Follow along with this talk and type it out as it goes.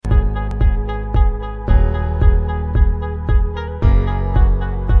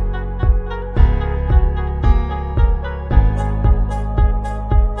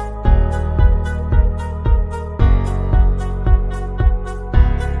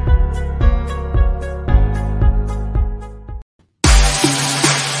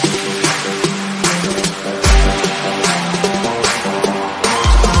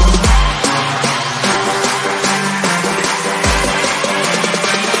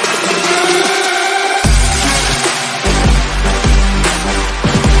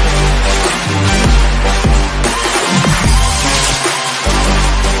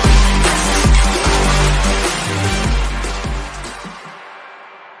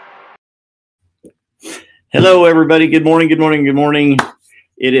Hello, everybody. Good morning, good morning, good morning.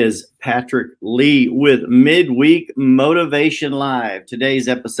 It is Patrick Lee with Midweek Motivation Live. Today's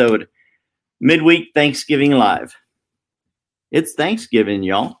episode, Midweek Thanksgiving Live. It's Thanksgiving,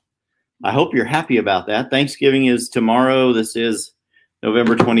 y'all. I hope you're happy about that. Thanksgiving is tomorrow. This is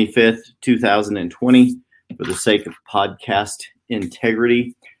November 25th, 2020, for the sake of podcast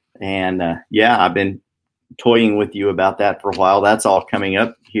integrity. And I've been toying with you about that for a while. That's all coming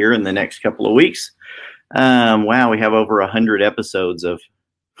up here in the next couple of weeks. Wow, we have over 100 episodes of,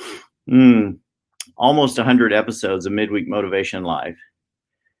 almost 100 episodes of Midweek Motivation Live.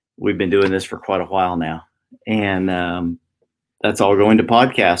 We've been doing this for quite a while now, and that's all going to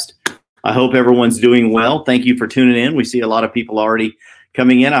podcast. I hope everyone's doing well. Thank you for tuning in. We see a lot of people already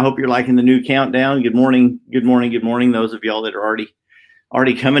coming in. I hope you're liking the new countdown. Good morning, good morning, good morning. Those of y'all that are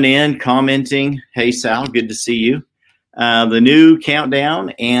already coming in, commenting. Hey, Sal, good to see you. The new countdown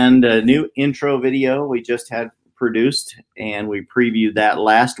and a new intro video we just had produced, and we previewed that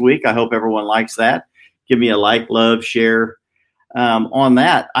last week. I hope everyone likes that. Give me a like, love, share on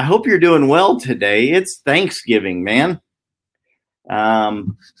that. I hope you're doing well today. It's Thanksgiving, man.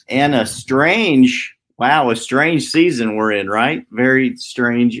 And a strange season we're in, right? Very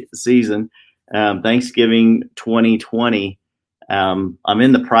strange season. Thanksgiving 2020. I'm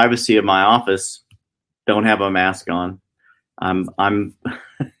in the privacy of my office. Don't have a mask on. I'm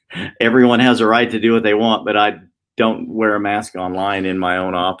everyone has a right to do what they want, but I don't wear a mask online in my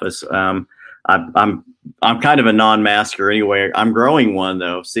own office. I'm kind of a non-masker anyway. I'm growing one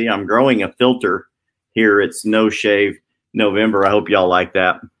though. See, I'm growing a filter here. It's No Shave November. I hope y'all like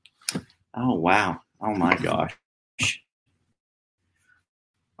that. Oh wow. Oh my gosh.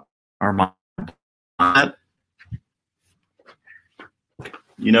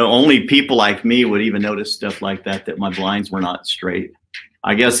 Only people like me would even notice stuff like that my blinds were not straight.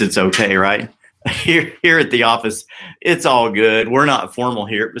 I guess it's okay, right? Here at the office, it's all good. We're not formal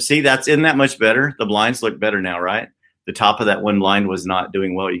here. But see, isn't that much better? The blinds look better now, right? The top of that one blind was not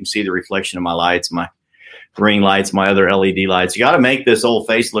doing well. You can see the reflection of my lights, my ring lights, my other LED lights. You got to make this old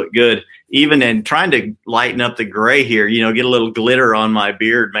face look good. Even in trying to lighten up the gray here, get a little glitter on my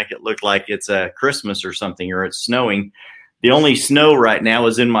beard, make it look like it's Christmas or something, or it's snowing. The only snow right now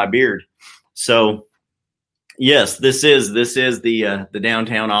is in my beard. So, yes, this is the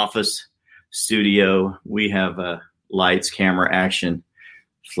downtown office studio. We have lights, camera, action,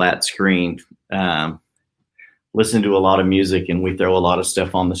 flat screen. Listen to a lot of music, and we throw a lot of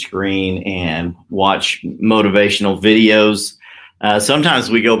stuff on the screen and watch motivational videos. Sometimes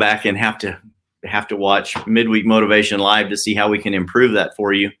we go back and have to watch Midweek Motivation Live to see how we can improve that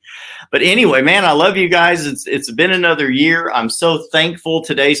for you. But anyway, man, I love you guys. It's been another year. I'm so thankful.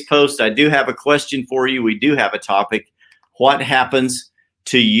 Today's post, I do have a question for you. We do have a topic. What happens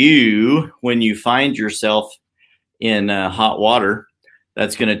to you when you find yourself in hot water?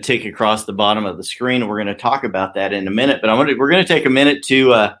 That's going to tick across the bottom of the screen, and we're going to talk about that in a minute. But we're going to take a minute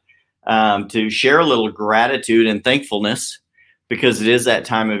to share a little gratitude and thankfulness, because it is that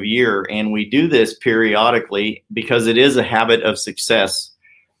time of year, and we do this periodically because it is a habit of success.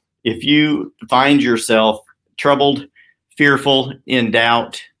 If you find yourself troubled, fearful, in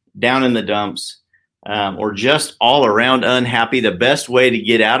doubt, down in the dumps, or just all around unhappy, the best way to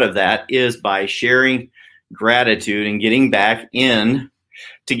get out of that is by sharing gratitude and getting back in.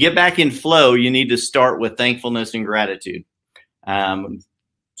 To get back in flow, you need to start with thankfulness and gratitude. Some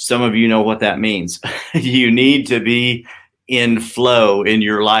of you know what that means. You need to be in flow in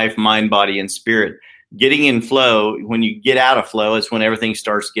your life, mind, body, and spirit. Getting in flow, when you get out of flow, is when everything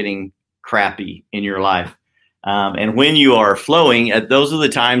starts getting crappy in your life. And when you are flowing, those are the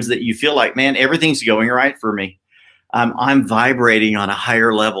times that you feel like, man, everything's going right for me. I'm vibrating on a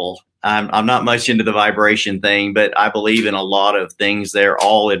higher level. I'm not much into the vibration thing, but I believe in a lot of things. They're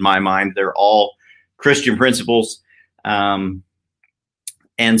all, in my mind, they're all Christian principles and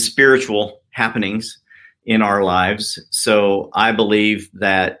spiritual happenings in our lives. So I believe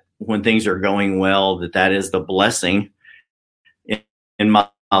that when things are going well, that is the blessing in my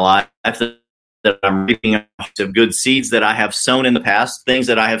life, that I'm reaping of good seeds that I have sown in the past, things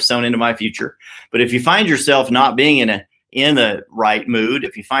that I have sown into my future. But if you find yourself not being in the right mood,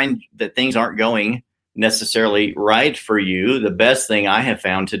 if you find that things aren't going necessarily right for you, the best thing I have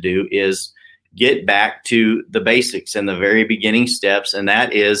found to do is get back to the basics and the very beginning steps, and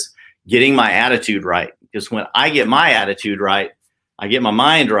that is getting my attitude right. Because when I get my attitude right, I get my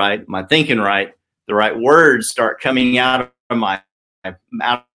mind right, my thinking right, the right words start coming out of my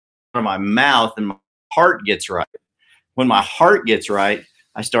mouth, and my heart gets right. When my heart gets right,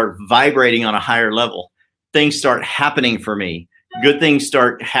 I start vibrating on a higher level. Things start happening for me. good things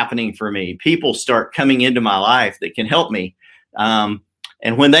start happening for me. People start coming into my life that can help me.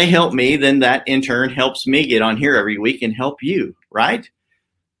 And when they help me, then that in turn helps me get on here every week and help you, right?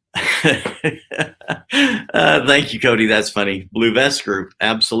 Thank you, Cody. That's funny. Blue Vest Group.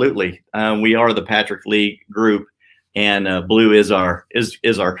 Absolutely. We are the Patrick Lee group, and blue is our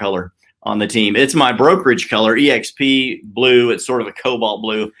color on the team. It's my brokerage color, EXP blue. It's sort of a cobalt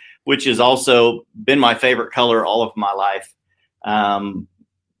blue, which has also been my favorite color all of my life.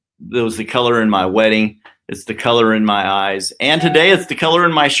 It was the color in my wedding. It's the color in my eyes. And today it's the color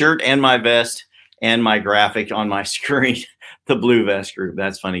in my shirt and my vest and my graphic on my screen, the Blue Vest Group.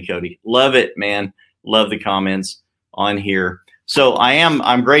 That's funny, Cody. Love it, man. Love the comments on here. So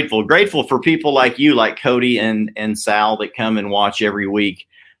I'm grateful for people like you, like Cody and Sal, that come and watch every week.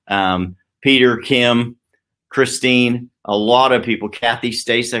 Peter, Kim, Christine, a lot of people, Kathy,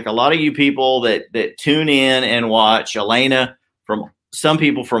 Stasek, a lot of you people that tune in and watch. Elena, from some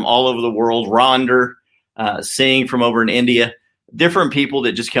people from all over the world, Rhonda, Singh from over in India, different people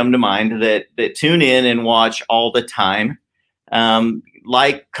that just come to mind that tune in and watch all the time.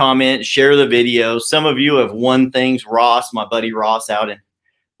 Like, comment, share the video. Some of you have won things. Ross, my buddy Ross out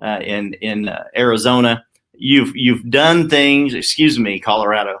in Arizona, you've done things. Excuse me,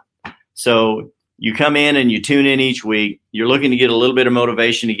 Colorado. So you come in and you tune in each week. You're looking to get a little bit of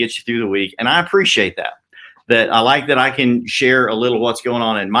motivation to get you through the week, and I appreciate that. That I like that I can share a little what's going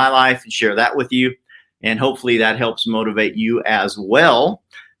on in my life and share that with you, and hopefully that helps motivate you as well.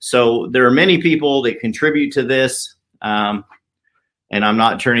 So there are many people that contribute to this. And I'm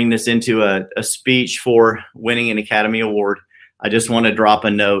not turning this into a speech for winning an Academy Award. I just want to drop a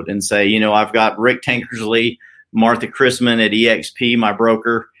note and say, I've got Rick Tankersley, Martha Chrisman at EXP, my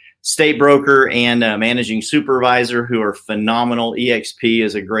broker, state broker, and managing supervisor, who are phenomenal. EXP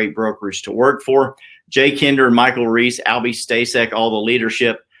is a great brokerage to work for. Jay Kinder, Michael Reese, Albie Stasek, all the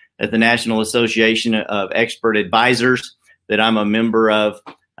leadership at the National Association of Expert Advisors that I'm a member of.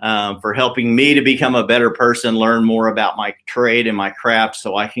 For helping me to become a better person, learn more about my trade and my craft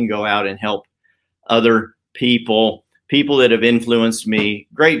so I can go out and help other people that have influenced me,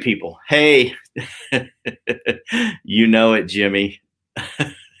 great people. Hey, you know it, Jimmy.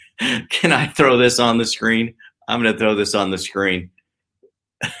 Can I throw this on the screen? I'm going to throw this on the screen.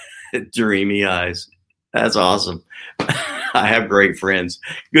 Dreamy eyes. That's awesome. I have great friends.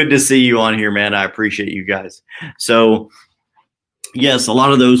 Good to see you on here, man. I appreciate you guys. So, yes, a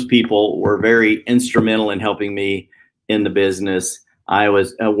lot of those people were very instrumental in helping me in the business. I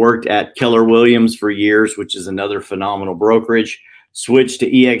worked at Keller Williams for years, which is another phenomenal brokerage. Switched to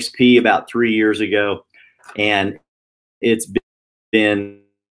EXP about 3 years ago, and it's been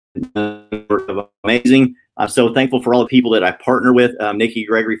amazing. I'm so thankful for all the people that I partner with. Nikki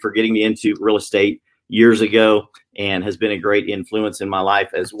Gregory for getting me into real estate years ago, and has been a great influence in my life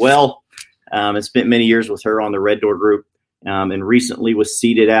as well. I spent many years with her on the Red Door Group. And recently was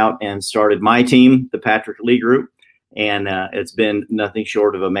seated out and started my team, the Patrick Lee Group. And it's been nothing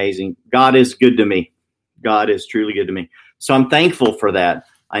short of amazing. God is good to me. God is truly good to me. So I'm thankful for that.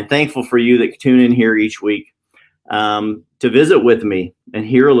 I'm thankful for you that tune in here each week to visit with me and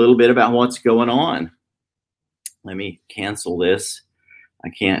hear a little bit about what's going on. Let me cancel this. I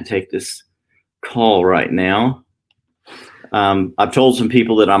can't take this call right now. I've told some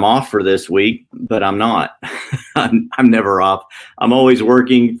people that I'm off for this week, but I'm not. I'm never off. I'm always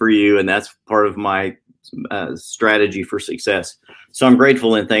working for you, and that's part of my strategy for success. So I'm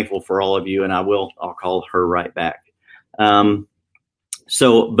grateful and thankful for all of you, and I'll call her right back. But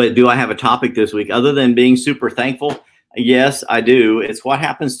do I have a topic this week other than being super thankful? Yes, I do. It's what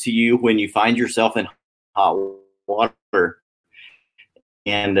happens to you when you find yourself in hot water.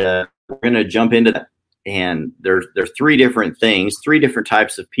 And we're going to jump into that. And there's three different things, three different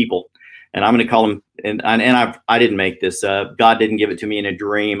types of people, and I'm going to call them. And I didn't make this up. God didn't give it to me in a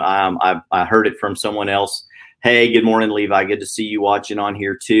dream. I heard it from someone else. Hey, good morning, Levi. Good to see you watching on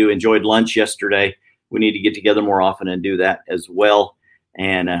here too. Enjoyed lunch yesterday. We need to get together more often and do that as well.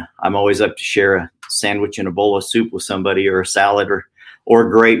 And I'm always up to share a sandwich and a bowl of soup with somebody, or a salad, or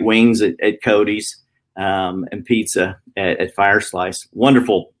great wings at Cody's. And pizza at Fire Slice.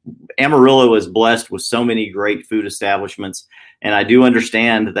 Wonderful. Amarillo is blessed with so many great food establishments. And I do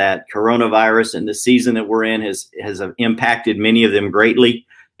understand that coronavirus and the season that we're in has impacted many of them greatly.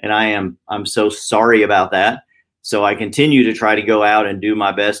 And I'm so sorry about that. So I continue to try to go out and do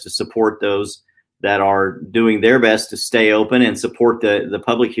my best to support those that are doing their best to stay open and support the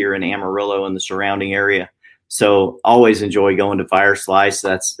public here in Amarillo and the surrounding area. So always enjoy going to Fire Slice.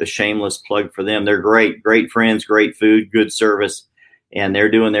 That's a shameless plug for them. They're great friends, great food, good service, and they're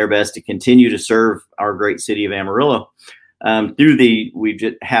doing their best to continue to serve our great city of Amarillo. we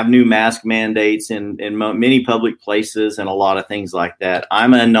just have new mask mandates in many public places and a lot of things like that.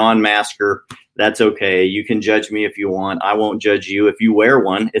 I'm a non-masker. That's okay. You can judge me if you want. I won't judge you. If you wear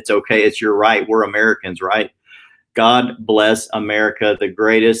one, it's okay. It's your right. We're Americans, right? God bless America, the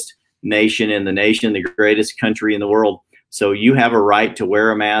greatest nation in the nation, the greatest country in the world. So you have a right to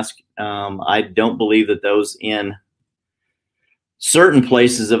wear a mask. I don't believe that those in certain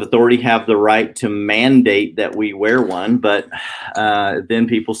places of authority have the right to mandate that we wear one, but then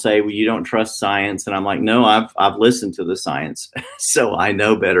people say, well, you don't trust science. And I'm like, no, I've listened to the science. So I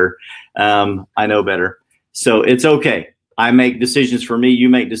know better. So it's okay. I make decisions for me. You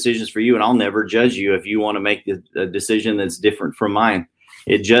make decisions for you, and I'll never judge you if you want to make a decision that's different from mine.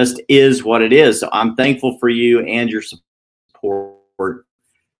 It just is what it is. So I'm thankful for you and your support.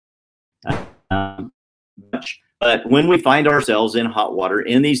 But when we find ourselves in hot water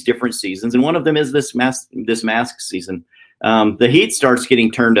in these different seasons, and one of them is this mask season, the heat starts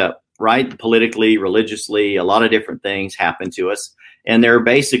getting turned up, right? Politically, religiously, a lot of different things happen to us. And there are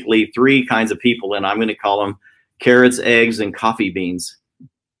basically three kinds of people, and I'm going to call them carrots, eggs, and coffee beans.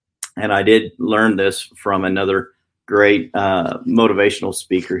 And I did learn this from another great motivational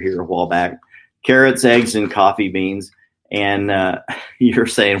speaker here a while back. Carrots, eggs, and coffee beans. And you're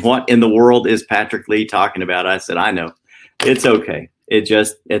saying, what in the world is Patrick Lee talking about? I said, I know. It's okay. It's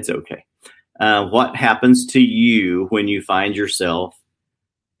okay. What happens to you when you find yourself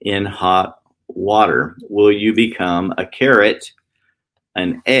in hot water? Will you become a carrot,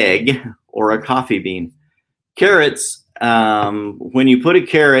 an egg, or a coffee bean? Carrots, when you put a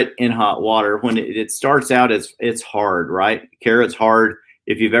carrot in hot water, when it starts out, it's hard, right? Carrot's hard.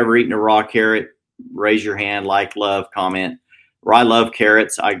 If you've ever eaten a raw carrot, raise your hand, like, love, comment. I love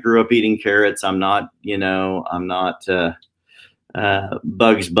carrots. I grew up eating carrots. I'm not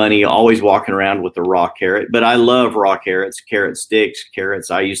Bugs Bunny, always walking around with a raw carrot, but I love raw carrots, carrot sticks, carrots.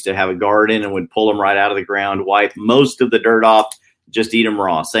 I used to have a garden and would pull them right out of the ground, wipe most of the dirt off, just eat them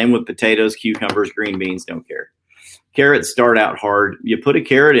raw. Same with potatoes, cucumbers, green beans, don't care. Carrots start out hard. You put a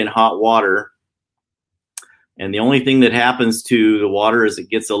carrot in hot water, and the only thing that happens to the water is it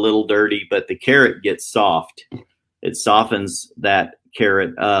gets a little dirty, but the carrot gets soft. It softens that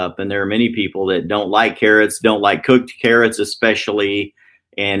carrot up. And there are many people that don't like carrots, don't like cooked carrots especially,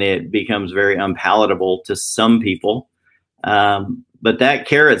 and it becomes very unpalatable to some people. But that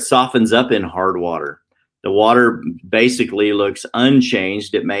carrot softens up in hard water. The water basically looks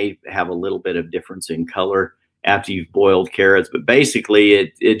unchanged. It may have a little bit of difference in color after you've boiled carrots, but basically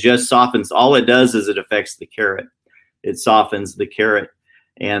it just softens. All it does is it affects the carrot. It softens the carrot,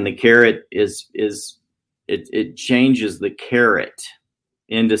 and the carrot it changes the carrot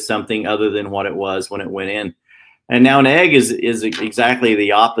into something other than what it was when it went in. And now an egg is exactly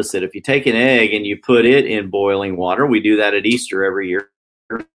the opposite. If you take an egg and you put it in boiling water, we do that at Easter every year.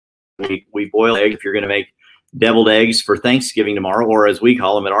 We boil eggs. If you're going to make deviled eggs for Thanksgiving tomorrow, or as we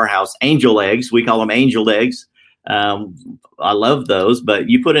call them at our house, angel eggs. We call them angel eggs. I love those, but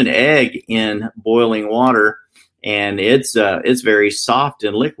you put an egg in boiling water and it's very soft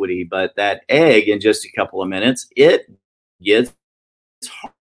and liquidy, but that egg in just a couple of minutes, it gets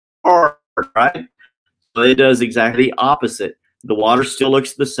hard, right? So it does exactly the opposite. The water still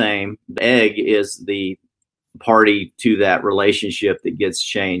looks the same. The egg is the party to that relationship that gets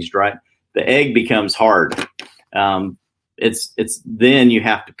changed, right? The egg becomes hard. It's then you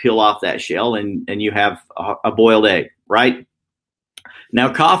have to peel off that shell and you have a boiled egg, right?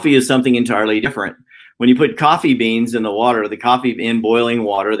 Now, coffee is something entirely different. When you put coffee beans in the water, in boiling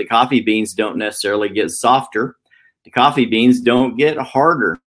water, the coffee beans don't necessarily get softer. The coffee beans don't get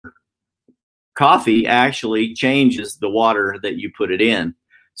harder. Coffee actually changes the water that you put it in.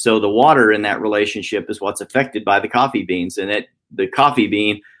 So the water in that relationship is what's affected by the coffee beans, and the coffee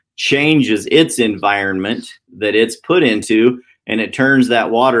bean changes its environment that it's put into, and it turns that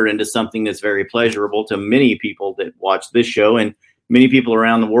water into something that's very pleasurable to many people that watch this show and many people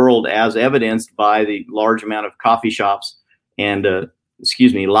around the world, as evidenced by the large amount of coffee shops and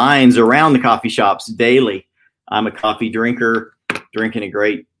lines around the coffee shops daily. I'm a coffee drinker, drinking a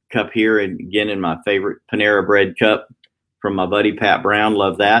great cup here, and again in my favorite Panera Bread cup from my buddy Pat Brown.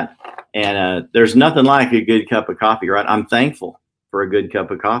 Love that. And there's nothing like a good cup of coffee, right? I'm thankful for a good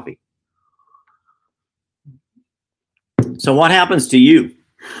cup of coffee. So what happens to you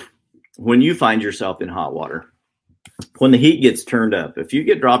when you find yourself in hot water? When the heat gets turned up, if you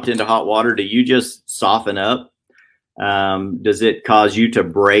get dropped into hot water, do you just soften up? Does it cause you to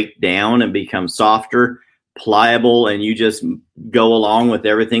break down and become softer, pliable, and you just go along with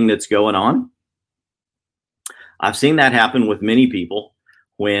everything that's going on? I've seen that happen with many people.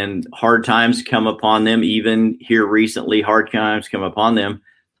 when hard times come upon them, even here recently, hard times come upon them,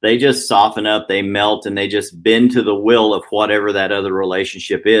 they just soften up, they melt, and they just bend to the will of whatever that other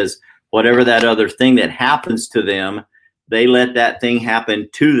relationship is, whatever that other thing that happens to them, they let that thing happen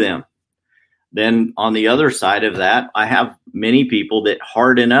to them. Then on the other side of that, I have many people that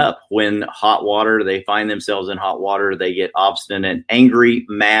harden up when hot water, they find themselves in hot water, they get obstinate, angry,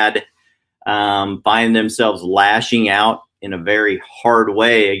 mad, find themselves lashing out in a very hard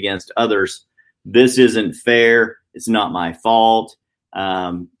way against others. This isn't fair. It's not my fault.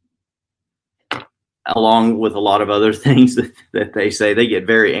 Along with a lot of other things that they say, they get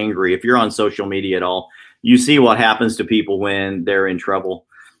very angry. If you're on social media at all, you see what happens to people when they're in trouble.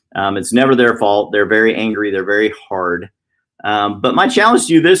 It's never their fault. They're very angry. They're very hard. But my challenge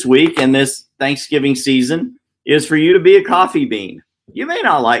to you this week and this Thanksgiving season is for you to be a coffee bean. You may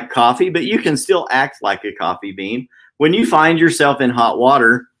not like coffee, but you can still act like a coffee bean. When you find yourself in hot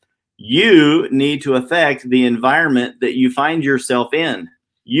water, you need to affect the environment that you find yourself in.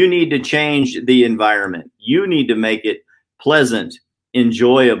 You need to change the environment. You need to make it pleasant,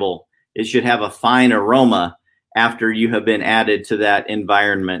 enjoyable. It should have a fine aroma after you have been added to that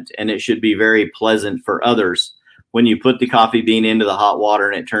environment, and it should be very pleasant for others. When you put the coffee bean into the hot water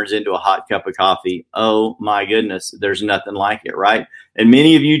and it turns into a hot cup of coffee, oh my goodness, there's nothing like it, right? And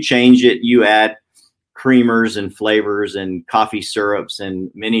many of you change it. You add creamers and flavors and coffee syrups, and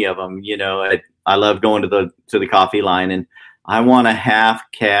many of them, you know, I love going to the coffee line, and I want a half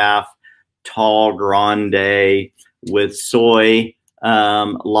calf tall grande with soy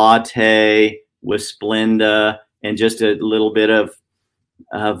latte with Splenda and just a little bit of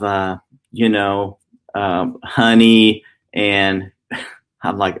honey, and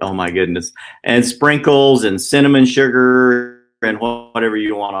I'm like, oh my goodness, and sprinkles and cinnamon sugar and whatever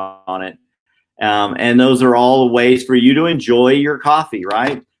you want on it. And those are all ways for you to enjoy your coffee,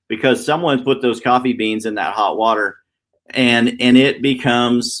 right? Because someone put those coffee beans in that hot water and it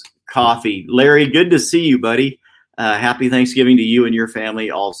becomes coffee. Larry, good to see you, buddy. Happy Thanksgiving to you and your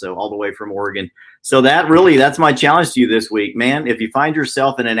family also, all the way from Oregon. So that's my challenge to you this week, man. If you find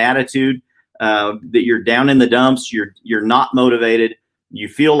yourself in an attitude that you're down in the dumps, you're not motivated, you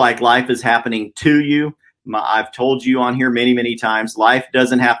feel like life is happening to you. I've told you on here many, many times, life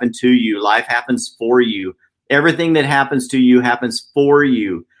doesn't happen to you. Life happens for you. Everything that happens to you happens for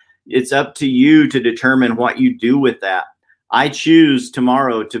you. It's up to you to determine what you do with that. I choose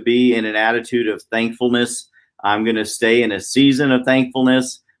tomorrow to be in an attitude of thankfulness. I'm going to stay in a season of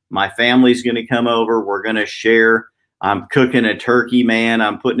thankfulness. My family's going to come over. We're going to share. I'm cooking a turkey, man.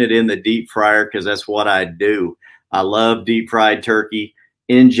 I'm putting it in the deep fryer because that's what I do. I love deep fried turkey.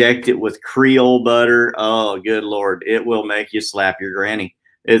 Inject it with Creole butter. Oh, good Lord. It will make you slap your granny.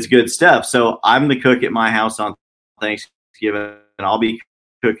 It's good stuff. So I'm the cook at my house on Thanksgiving, and I'll be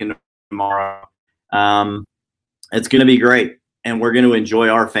cooking tomorrow. It's going to be great, and we're going to enjoy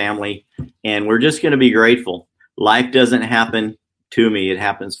our family, and we're just going to be grateful. Life doesn't happen to me. It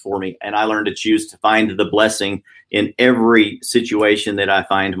happens for me, and I learn to choose to find the blessing in every situation that I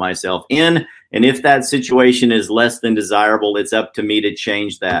find myself in. And if that situation is less than desirable, it's up to me to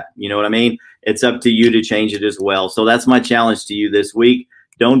change that. You know what I mean? It's up to you to change it as well. So that's my challenge to you this week.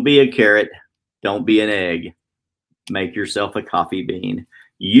 Don't be a carrot. Don't be an egg. Make yourself a coffee bean.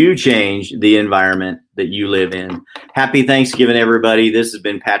 You change the environment that you live in. Happy Thanksgiving, everybody. This has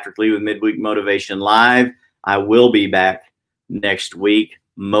been Patrick Lee with Midweek Motivation Live. I will be back next week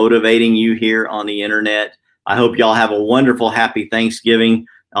motivating you here on the internet. I hope y'all have a wonderful, happy Thanksgiving.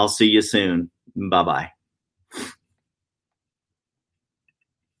 I'll see you soon. Bye-bye.